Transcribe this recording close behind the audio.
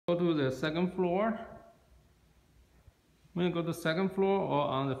to the second floor, when you go to the second floor or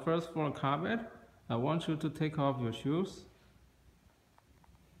on the first floor carpet, I want you to take off your shoes.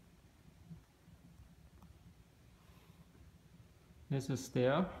 This is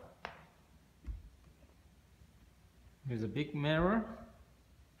stair. There's a big mirror.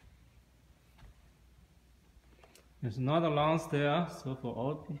 It's not a long stair, so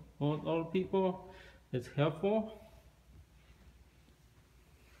for old people, it's helpful.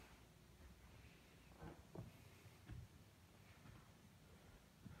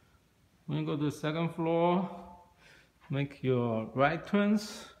 When you go to the second floor, make your right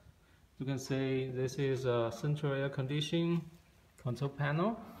turns. You can say this is a central air conditioning control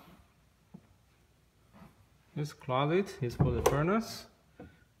panel. This closet is for the furnace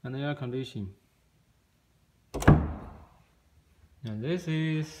and air conditioning. And this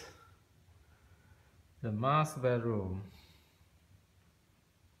is the master bedroom.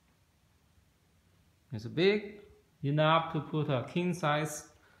 It's big enough to put a king size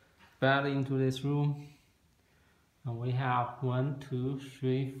bed into this room. And we have 1, 2,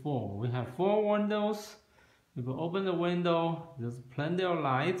 3, 4. We have 4 windows. If you open the window, there's plenty of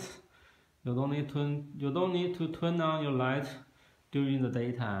light. You don't need to turn on your light during the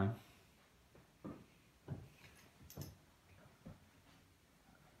daytime.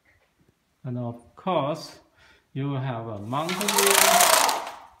 And of course, you will have a mountain view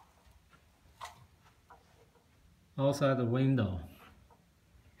outside the window.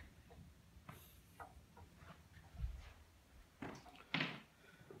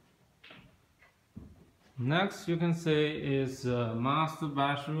 Next, you can say is a master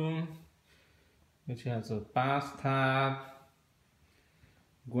bathroom, which has a bathtub,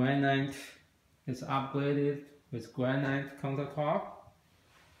 granite. It's upgraded with granite countertop,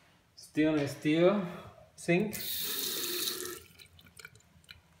 stainless steel sink,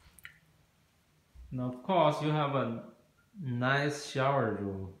 and of course you have a nice shower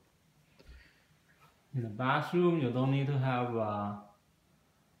room. In the bathroom, you don't need to have a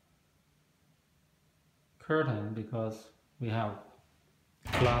curtain because we have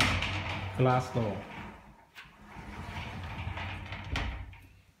glass door.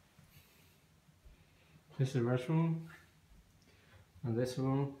 This is the restroom, and this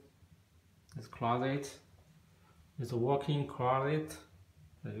room is closet. It's a walk-in closet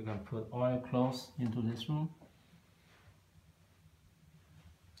that you can put all your clothes into this room.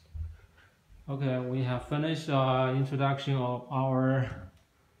 Okay, we have finished our introduction of our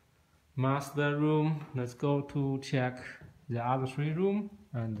master bedroom. Let's go to check the other 3 rooms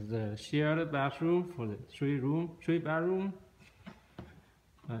and the shared bathroom for the 3 bedroom.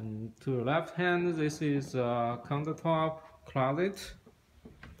 And to the left hand, this is a countertop closet.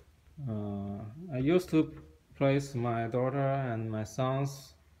 I used to place my daughter and my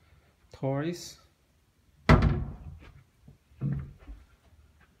son's toys.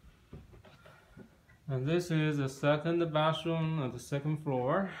 And this is the second bathroom on the second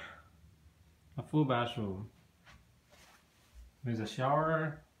floor, a full bathroom with a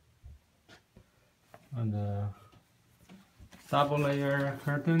shower and double layer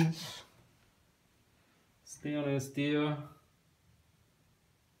curtains, stainless steel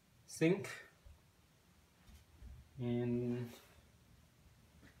sink, and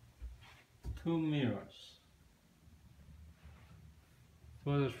 2 mirrors.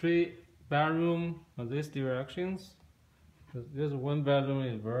 For the 3 bedroom of these directions, this 1 bedroom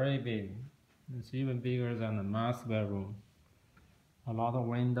is very big. It's even bigger than the master bedroom. A lot of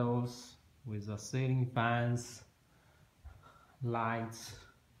windows with the ceiling fans, lights,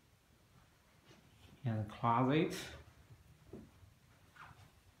 and a closet.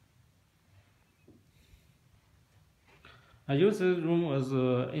 I use this room as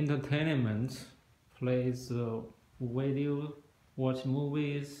an entertainment place, video, watch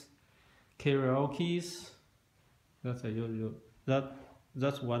movies, karaoke's.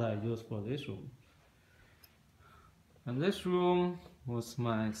 That's what I use for this room. And this room was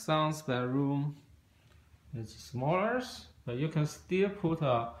my son's bedroom. It's smaller, but you can still put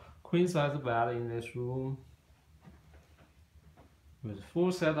a queen size bed in this room with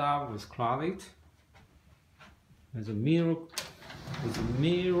full setup with closet. There's a mirror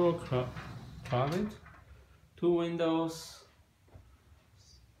closet, 2 windows,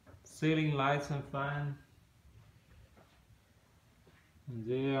 ceiling lights and fan. And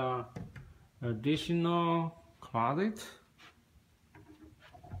there are additional closet.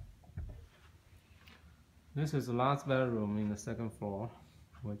 This is the last bedroom in the second floor,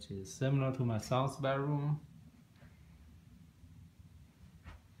 which is similar to my son's bedroom.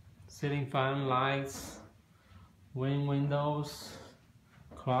 Ceiling fan lights, windows,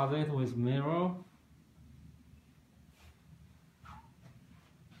 closet with mirror.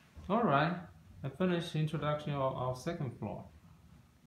 Alright, I finished introduction of our second floor.